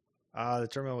Hanks. The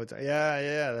Terminal with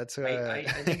that's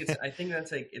I think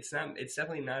that's like it's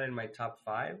definitely not in my top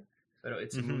 5, but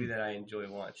it's a movie that I enjoy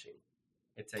watching.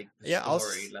 It's like the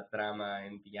story, la trama,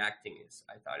 and the acting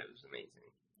I thought it was amazing.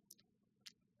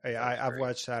 I've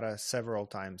watched that several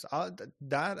times.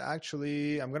 That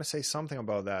actually, I'm going to say something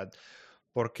about that.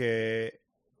 Porque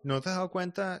no te has dado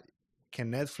cuenta que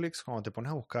Netflix, cuando te pones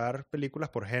a buscar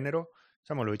películas por género, o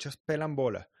sea, los bichos pelan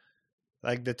bola.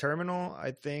 Like The Terminal,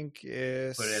 I think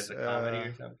is... Put it as a comedy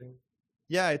or something?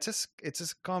 Yeah, it's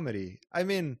a comedy. I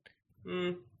mean,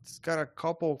 it's got a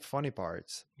couple funny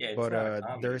parts. Yeah, it's not a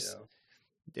comedy, though.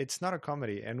 It's not a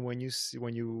comedy, and when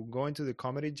you go into the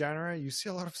comedy genre, you see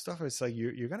a lot of stuff. It's like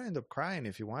you're gonna end up crying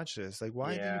if you watch this. Like,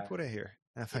 why did you put it here?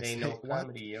 It ain't no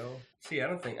comedy, yo. Sí, I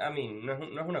don't think. I mean, no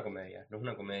es una comedia, no es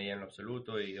una comedia en lo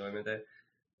absoluto, y obviamente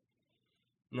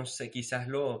no sé, quizás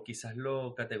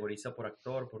lo categoriza por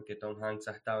actor porque Tom Hanks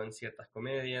ha estado en ciertas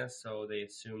comedias, so they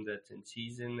assume that since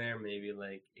he's in there, maybe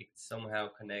like it somehow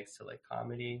connects to like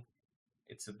comedy.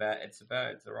 It's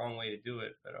the wrong way to do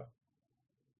it, pero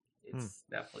it's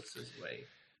Netflix's way.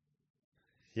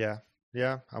 Yeah.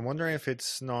 I'm wondering if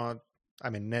it's not I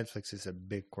mean, Netflix is a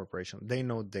big corporation. They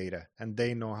know data and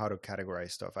they know how to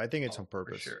categorize stuff. I think it's on Oh, for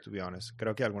purpose, sure. to be honest.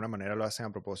 Creo que de alguna manera lo hacen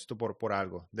a propósito por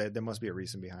algo. There must be a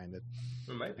reason behind it.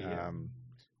 It might be, yeah.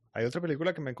 Hay otra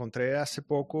película que me encontré hace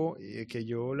poco y que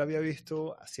yo la había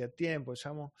visto hacía tiempo,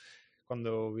 chamo,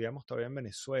 cuando vivíamos todavía en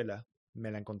Venezuela. Me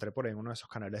la encontré por ahí en uno de esos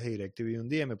canales de DirecTV un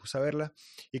día, me puse a verla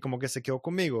y como que se quedó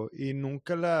conmigo y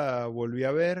nunca la volví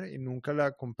a ver y nunca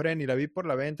la compré ni la vi por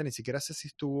la venta, ni siquiera sé si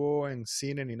estuvo en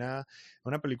cine ni nada.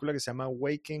 Una película que se llama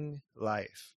Waking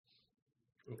Life.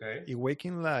 Okay. Y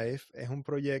Waking Life es un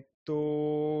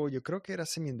proyecto, yo creo que era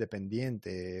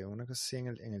semi-independiente, una cosa así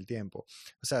en el tiempo.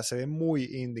 O sea, se ve muy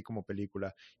indie como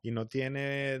película y no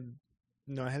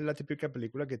es la típica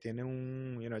película que tiene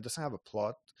it doesn't have a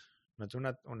plot, no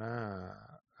tiene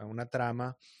una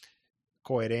trama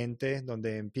coherente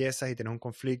donde empiezas y tienes un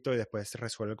conflicto y después se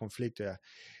resuelve el conflicto. Ya.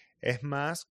 Es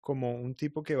más como un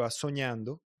tipo que va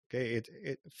soñando. Okay?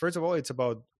 First of all, it's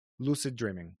about lucid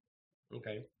dreaming.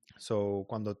 Okay. So,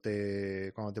 cuando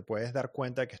te puedes dar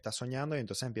cuenta de que estás soñando y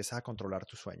entonces empiezas a controlar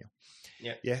tu sueño.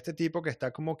 Yeah. Y es este tipo que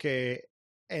está como que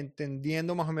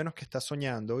entendiendo más o menos que está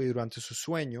soñando y durante su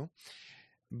sueño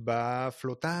va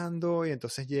flotando y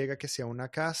entonces llega que sea una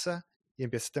casa y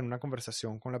empieza a tener una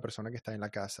conversación con la persona que está en la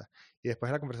casa. Y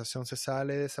después la conversación se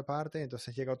sale de esa parte y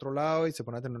entonces llega a otro lado y se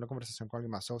pone a tener una conversación con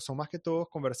alguien más. Son más que todo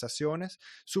conversaciones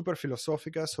súper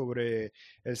filosóficas sobre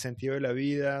el sentido de la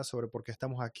vida, sobre por qué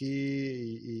estamos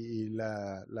aquí y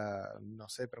no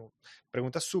sé,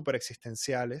 preguntas súper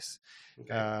existenciales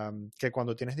Okay. que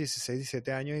cuando tienes 16,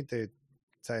 17 años y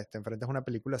 ¿sabes? Te enfrentas a una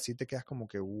película así, te quedas como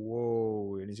que,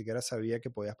 wow, yo ni siquiera sabía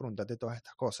que podías preguntarte todas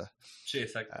estas cosas. Sí,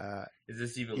 exacto. Is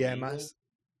this Y even legal? además,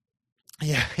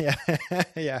 yeah, yeah,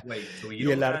 yeah. Wait, so you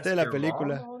Y el don't arte de ask la your mom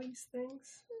película, all these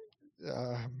things?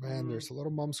 man, there's a lot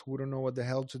of moms who don't know what the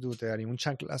hell to do. Te dan un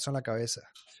chanclazo en la cabeza.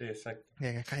 Sí, exacto.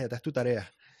 Cállate, es tu tarea.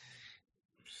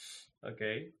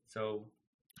 Okay, so.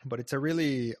 But it's a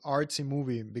really artsy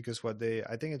movie because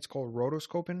I think it's called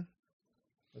rotoscoping.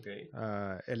 Okay.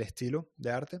 El estilo de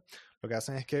arte. Lo que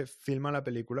hacen es que filman la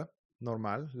película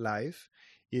normal, live,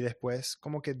 y después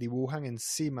como que dibujan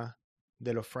encima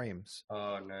de los frames.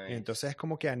 Oh, Y nice. entonces es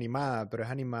como que animada, pero es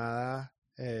animada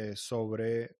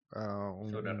sobre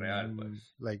Sobre real,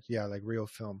 pues. like real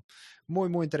film. Muy,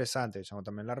 muy interesante. Chamo.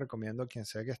 También la recomiendo a quien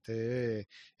sea que esté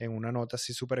en una nota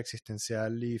así súper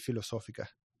existencial y filosófica.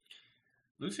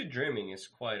 Lucid dreaming is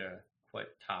quite a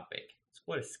topic. It's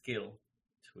quite a skill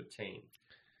to attain.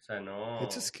 O sea,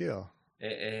 It's a no. skill.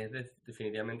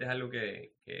 Definitivamente es algo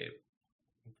que,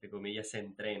 entre comillas, se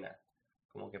entrena.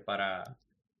 Como que para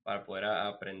poder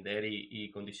aprender y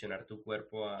condicionar tu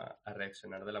cuerpo a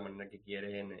reaccionar de la manera que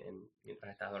quieres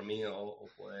mientras estás dormido o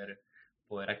poder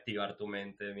activar tu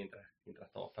mente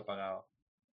mientras todo está apagado.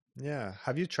 Yeah.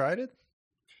 Have you tried it?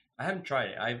 I haven't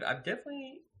tried it. I've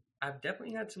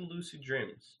definitely had some lucid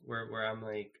dreams where I'm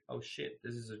like, oh shit,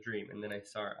 this is a dream, and then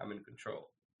I'm in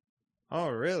control. Oh,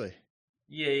 really?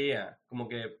 Yeah. Como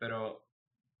que, pero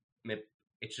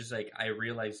it's just like I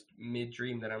realized mid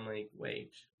dream that I'm like,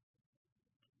 wait,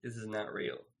 this is not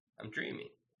real. I'm dreaming.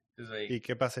 Like, ¿Y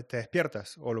qué pasa? ¿Te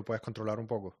despiertas o lo puedes controlar un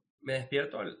poco? me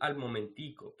despierto al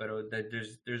momentico, pero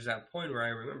there's that point where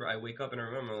I wake up and I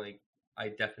remember like I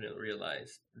definitely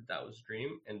realized that was a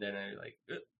dream, and then I like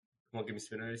como que mi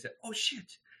cerebro dice, oh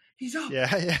shit, he's up. Yeah.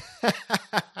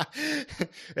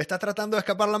 Está tratando de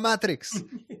escapar la Matrix.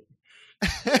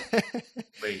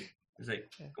 Wait, it's like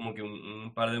como que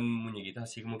un par de muñequitas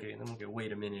así como que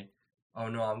wait a minute. Oh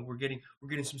no, we're getting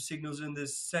some signals in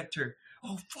this sector.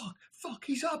 Oh fuck,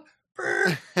 he's up.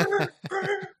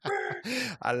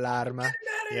 Alarma.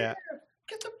 Yeah.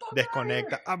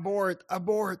 Desconecta. Abort,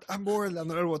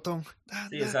 dándole el botón.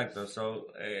 Sí, exacto. So,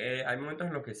 hay momentos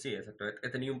en los que sí, exacto. He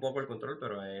tenido un poco el control,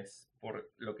 pero es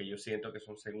por lo que yo siento que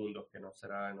son segundos, que no sé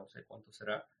cuánto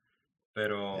será.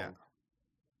 Pero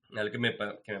algo que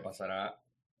me pasará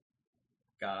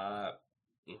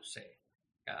no sé,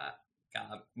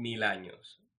 cada 1000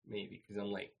 años, maybe, because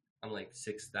I'm like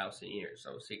 6,000 years.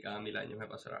 So, sí, cada 1000 años me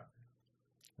pasará.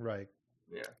 Right.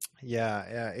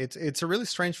 Yeah. It's a really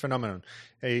strange phenomenon.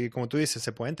 Y como tú dices,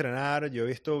 se puede entrenar. Yo he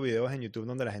visto videos en YouTube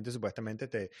donde la gente supuestamente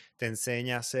te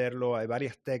enseña a hacerlo. Hay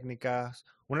varias técnicas.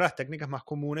 Una de las técnicas más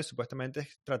comunes supuestamente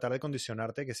es tratar de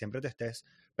condicionarte que siempre te estés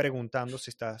preguntando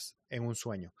si estás en un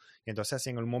sueño. Y entonces así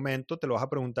en un momento te lo vas a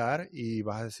preguntar y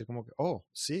vas a decir como que, oh,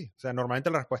 sí. O sea, normalmente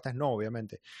la respuesta es no,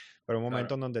 obviamente. Pero un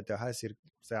momento en donde te vas a decir,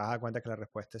 te vas a dar cuenta que la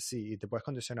respuesta es sí. Y te puedes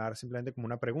condicionar simplemente como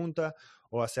una pregunta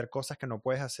o hacer cosas que no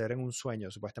puedes hacer en un sueño.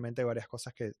 Supuestamente hay varias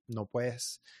cosas que no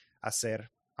puedes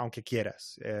hacer aunque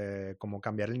quieras, como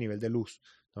cambiar el nivel de luz.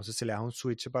 Entonces, si le das un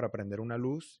switch para prender una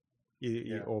luz,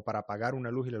 o para apagar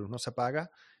una luz y la luz no se apaga,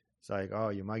 it's like,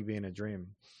 oh, you might be in a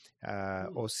dream.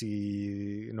 O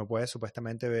si no puedes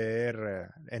supuestamente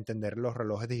entender los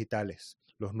relojes digitales,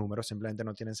 los números simplemente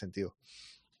no tienen sentido.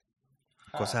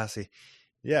 Cosas así.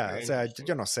 O sea,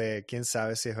 yo no sé, quién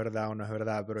sabe si es verdad o no es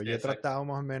verdad, pero yo he tratado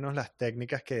más o menos las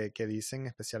técnicas que dicen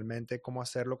especialmente cómo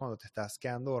hacerlo cuando te estás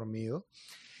quedando dormido.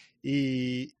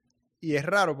 Y es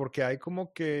raro porque hay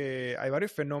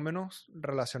varios fenómenos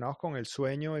relacionados con el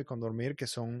sueño y con dormir que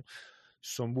son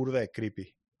burda de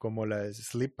creepy, como la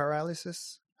sleep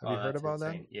paralysis. Have you heard about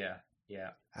insane. that?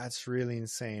 Yeah. That's really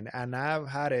insane. And I've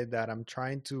had it that I'm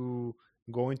trying to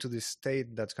go into this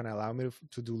state that's going to allow me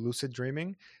to do lucid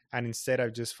dreaming, and instead I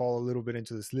just fall a little bit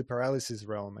into the sleep paralysis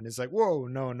realm, and it's like, whoa,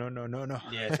 no.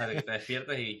 Yeah, it's like te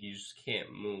despiertas y you just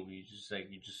can't move. You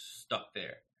just stuck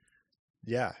there.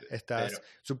 Yeah, estás...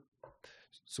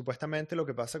 supuestamente lo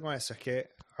que pasa con eso es que,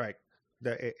 all right,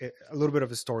 a little bit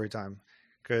of a story time,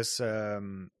 because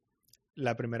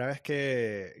la primera vez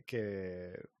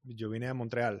que yo vine a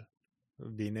Montreal,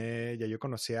 ya yo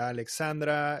conocí a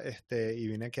Alexandra y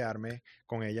vine a quedarme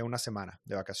con ella una semana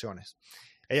de vacaciones.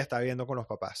 Ella estaba viviendo con los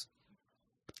papás.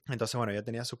 Entonces, bueno, ella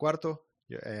tenía su cuarto,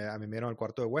 a mí me dieron el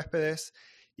cuarto de huéspedes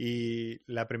y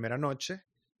la primera noche,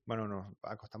 bueno, nos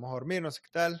acostamos a dormir, no sé qué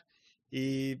tal,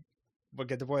 y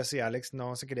 ¿qué te puedo decir? Alex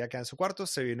no se quería quedar en su cuarto,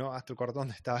 se vino hasta el cuarto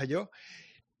donde estaba yo,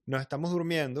 nos estamos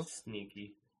durmiendo.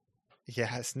 Sneaky.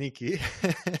 Yeah, sneaky.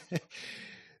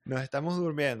 Nos estamos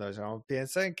durmiendo. ¿No?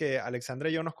 Piensen que Alexandra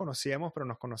y yo nos conocíamos, pero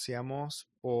nos conocíamos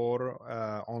por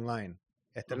online.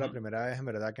 Esta es la primera vez en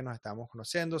verdad que nos estábamos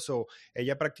conociendo. So,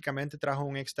 ella prácticamente trajo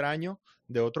un extraño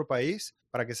de otro país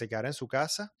para que se quedara en su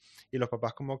casa y los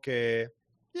papás como que,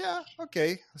 ok.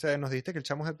 O sea, nos diste que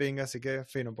echamos de pinga, así que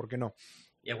fino, ¿por qué no?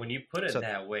 Yeah, when you put it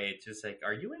that way, it's just like,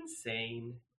 are you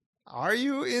insane? Are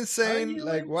you insane? Are you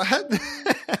like, insane? What?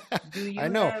 Do you I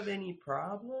know. have any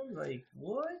problem? Like,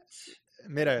 what?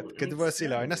 Mira, ¿qué te puedo decir?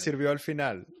 La vaina sirvió al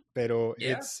final, pero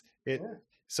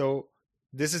So,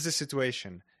 this is the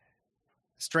situation.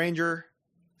 Stranger,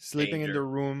 sleeping Danger. in the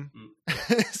room,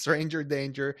 stranger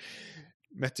danger,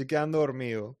 me estoy quedando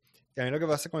dormido. Y a mí lo que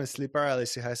pasa con el sleep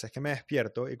paralysis es que me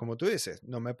despierto y como tú dices,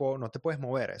 no te puedes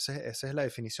mover. Esa es la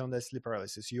definición del sleep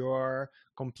paralysis. You are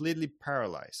completely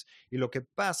paralyzed. Y lo que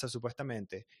pasa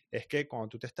supuestamente es que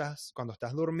cuando estás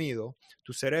dormido,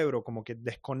 tu cerebro como que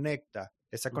desconecta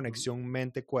esa conexión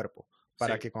mente-cuerpo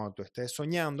para que cuando tú estés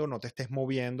soñando no te estés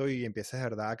moviendo y empieces de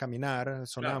verdad a caminar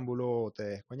sonámbulo o te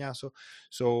des coñazo.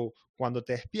 So, cuando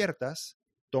te despiertas,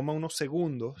 toma unos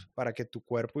segundos para que tu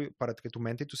cuerpo, para que tu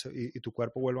mente y tu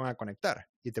cuerpo vuelvan a conectar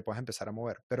y te puedas empezar a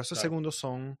mover. Pero esos segundos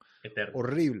son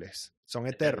horribles, son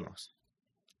eternos.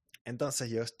 Entonces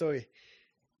yo estoy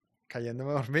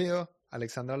cayéndome dormido,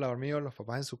 Alexandra la dormido, los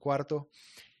papás en su cuarto,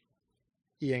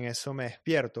 y en eso me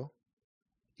despierto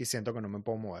y siento que no me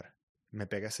puedo mover. Me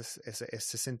pega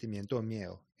ese sentimiento de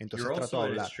miedo. Entonces trato de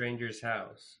hablar. You're also in a stranger's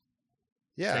house.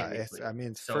 Yeah,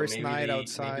 it's so first night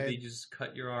outside. Maybe they just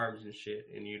cut your arms and shit,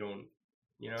 and you don't,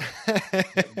 you know.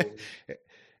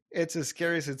 It's a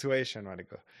scary situation,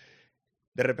 marico.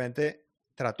 De repente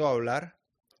trato de hablar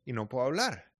y no puedo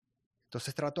hablar.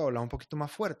 Entonces trato de hablar un poquito más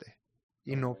fuerte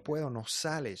y no puedo, no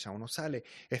sale, chavo, no sale.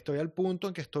 Estoy al punto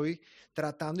en que estoy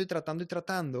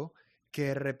tratando que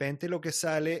de repente lo que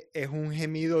sale es un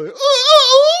gemido de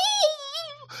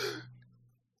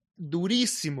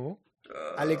durísimo.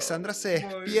 Alexandra se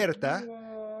despierta,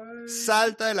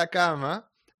 salta de la cama,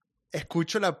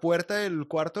 escucho la puerta del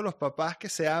cuarto de los papás que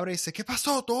se abre y dice, ¿qué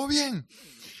pasó? ¿Todo bien?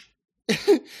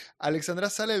 Alexandra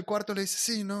sale del cuarto y le dice,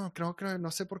 sí, no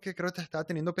sé por qué, creo que estaba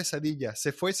teniendo pesadillas.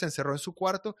 Se fue, se encerró en su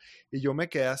cuarto y yo me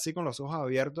quedé así con los ojos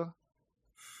abiertos,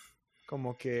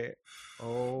 como que,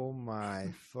 oh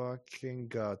my fucking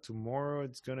God, tomorrow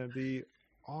it's gonna be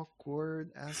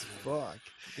awkward as fuck.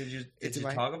 Did you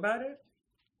talk about it?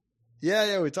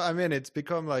 Yeah, I mean, it's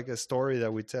become like a story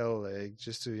that we tell, like,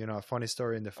 just to, a funny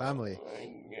story in the family. Oh my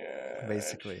gosh.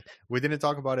 Basically. We didn't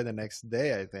talk about it the next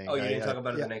day, I think. Oh, you didn't talk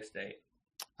about it the next day?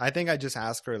 I think I just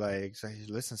asked her, like,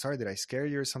 listen, sorry, did I scare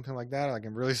you or something like that? Like,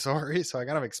 I'm really sorry. So I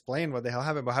kind of explained what the hell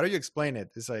happened. But how do you explain it?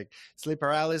 It's like sleep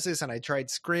paralysis, and I tried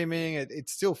screaming.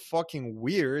 It's still fucking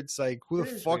weird. It's like, who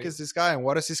the fuck is this guy, and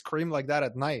why does he scream like that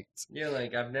at night? Yeah,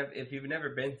 like, if you've never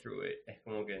been through it, es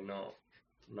como que no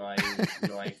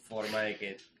hay forma de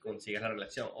que consigas la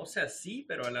relación. O sea, sí,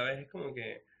 pero a la vez es como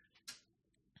que,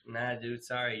 nah, dude,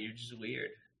 sorry, you're just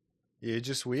weird. You're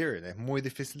just weird. Es muy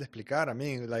difícil de explicar. I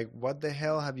mean, like, what the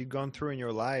hell have you gone through in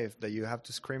your life that you have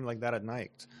to scream like that at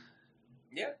night?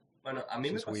 Yeah. Bueno, a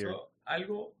mí me pasó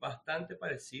algo bastante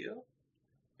parecido.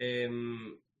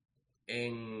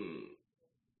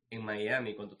 en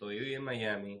Miami, cuando todavía vivía en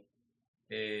Miami,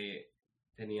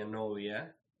 tenía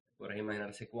novia. Podrás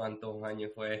imaginarse cuántos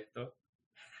años fue esto.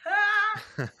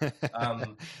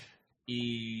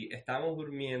 Y estábamos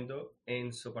durmiendo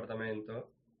en su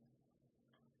apartamento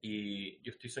y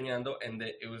yo estoy soñando, and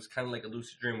it was kind of like a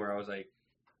lucid dream where I was like,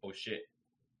 oh shit,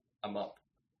 I'm up,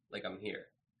 like I'm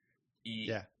here. Y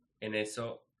en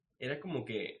eso era como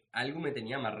que algo me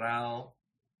tenía amarrado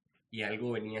y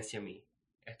algo venía hacia mí.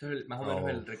 Esto es más o menos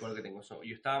el recuerdo que tengo. So,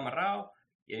 yo estaba amarrado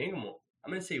y venía como,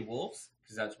 I'm going to say wolves,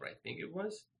 because that's what I think it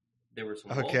was. There were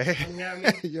some wolves coming at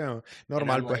me. Yeah,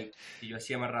 normal, pues. Like, y yo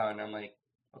así amarrado, and I'm like,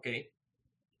 okay,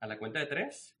 a la cuenta de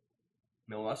 3,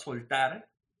 me voy a soltar.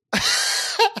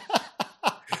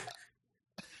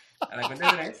 A la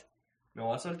cuenta de 3, me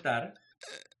voy a soltar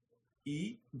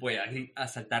y voy a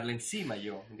saltarle encima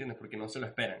yo, ¿entiendes? Porque no se lo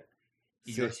esperan.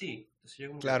 Y yo así. Entonces yo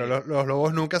como claro, los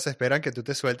lobos nunca se esperan que tú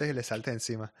te sueltes y le saltes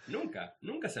encima. Nunca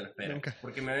se lo esperan. Nunca.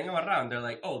 Porque me ven amarrado and they're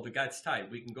like, oh, the guy's tied,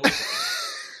 we can go.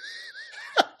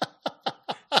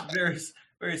 very,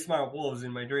 very smart wolves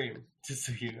in my dream, just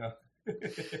so you know.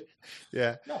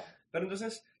 No, pero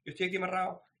entonces yo estoy aquí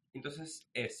amarrado, entonces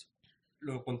eso.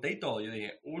 Lo conté y todo. Yo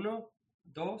dije, 1,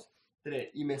 2,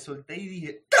 3. Y me solté y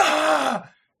dije,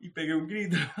 ¡ah! Y pegué un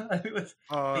grito.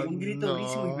 Pegué un grito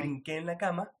durísimo y brinqué en la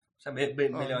cama. O sea, me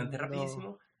levanté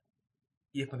rapidísimo.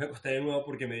 Y después me acosté de nuevo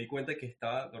porque me di cuenta que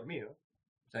estaba dormido.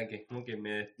 O sea, que es como que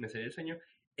me salió el sueño.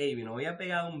 Ey, no había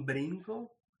pegado un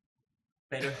brinco.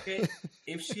 Pero es que,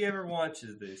 if she ever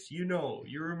watches this, you know,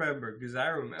 you remember, because I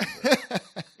remember.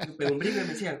 Pegó un brinco y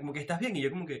me decía, como que estás bien. Y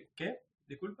yo como que, ¿qué?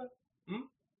 ¿Disculpa?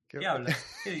 ¿Qué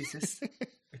hablas? ¿Qué dices?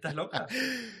 ¿Estás loca?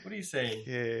 What are you saying?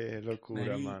 Qué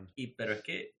locura, man. Pero es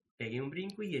que pegué un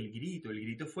brinco y el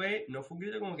grito fue, no fue un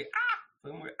grito como que ¡ah!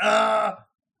 Fue como que ¡ah!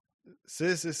 Sí.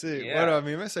 Yeah. Bueno, a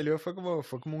mí me salió, fue como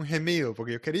un gemido,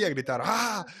 porque yo quería gritar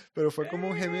 ¡ah! Pero fue como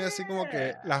un gemido así como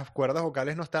que las cuerdas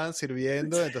vocales no estaban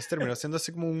sirviendo, entonces terminó siendo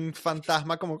así como un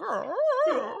fantasma como...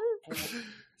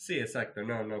 Sí, exacto,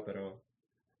 no, pero...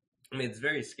 I mean, it's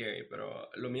very scary, pero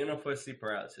lo mío no fue sleep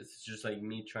paralysis. It's just like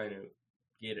me trying to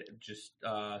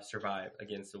survive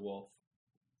against the wolf.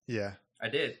 Yeah. I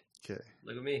did. Okay.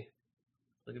 Look at me,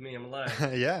 I'm alive.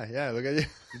 yeah, look at you.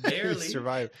 Barely. You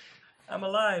survived. I'm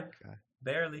alive. Okay.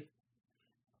 Barely.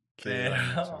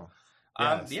 Pero,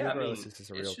 I mean, this is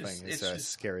a real thing. It's a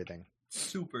scary thing.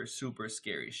 Super, super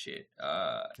scary shit.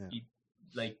 Y,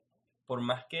 like, por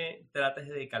más que trates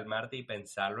de calmarte y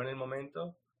pensarlo en el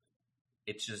momento,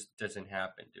 it just doesn't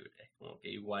happen, dude. Es como que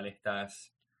igual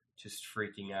estás just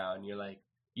freaking out and you're like,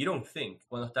 you don't think.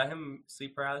 Cuando estás en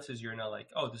sleep paralysis, you're not like,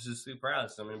 oh, this is sleep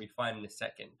paralysis, I'm going to be fine in a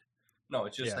second. No,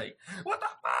 it's just like, what the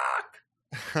fuck?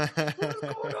 What is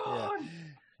going on?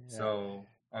 So,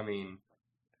 I mean,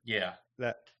 yeah.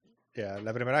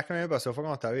 La primera vez que me pasó fue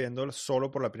cuando estaba viviendo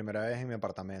solo por la primera vez en mi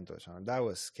apartamento. That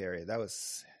was scary. That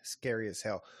was scary as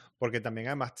hell. Porque también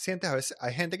además sientes, a veces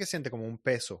hay gente que siente como un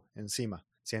peso encima.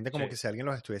 Siente como que si alguien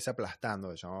los estuviese aplastando.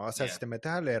 O sea, si te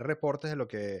metes a leer reportes de lo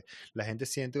que la gente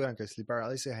siente durante el sleep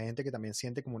paralysis, hay gente que también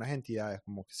siente como unas entidades,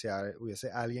 como que si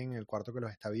hubiese alguien en el cuarto que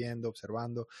los está viendo,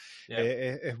 observando.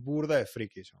 Es burda de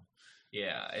freaky.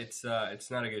 Yeah, it's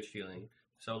not a good feeling.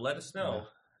 So let us know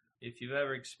if you've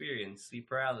ever experienced sleep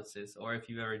paralysis or if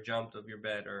you've ever jumped off your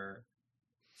bed or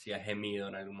si has gemido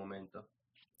en algún momento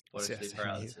por sleep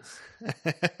paralysis.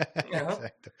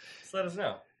 Exacto. Just let us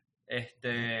know.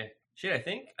 Shit, I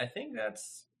think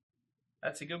that's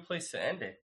a good place to end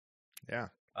it. Yeah.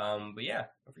 But yeah,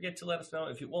 don't forget to let us know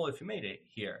if you made it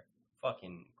here.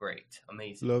 Fucking great,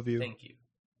 amazing. Love you. Thank you.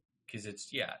 Because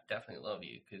definitely love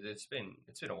you. Because it's been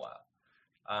a while.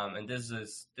 And this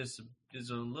is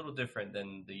a little different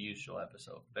than the usual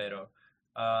episode. Pero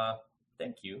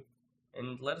thank you,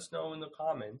 and let us know in the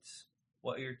comments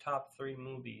what your top 3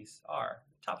 movies are.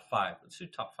 Top 5. Let's do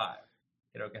top 5.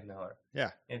 Creo que es mejor.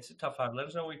 Yeah. It's a top 5. Let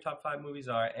us know what your top 5 movies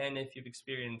are, and if you've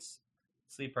experienced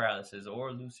sleep paralysis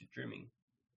or lucid dreaming.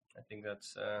 I think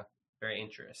that's very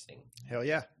interesting. Hell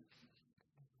yeah.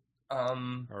 All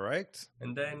right.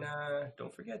 And then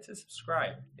don't forget to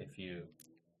subscribe if you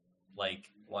like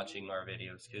watching our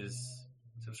videos, because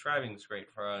subscribing is great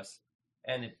for us,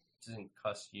 and it doesn't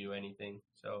cost you anything.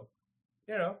 So,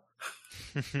 you know.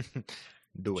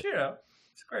 Do it. You know,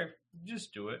 it's great.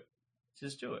 Just do it.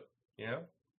 Just do it. You know?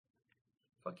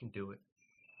 Fucking do it.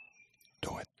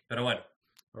 Do it. Pero bueno.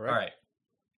 All right.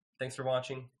 Thanks for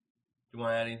watching. Do you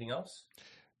want to add anything else?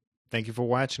 Thank you for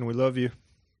watching. We love you.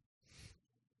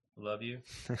 Love you.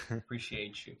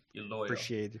 Appreciate you. You're loyal.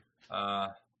 Appreciate you.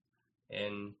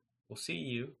 And we'll see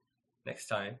you next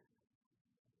time.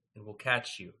 And we'll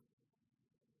catch you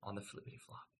on the flippity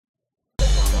flop.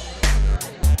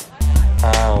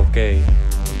 Ah, ok.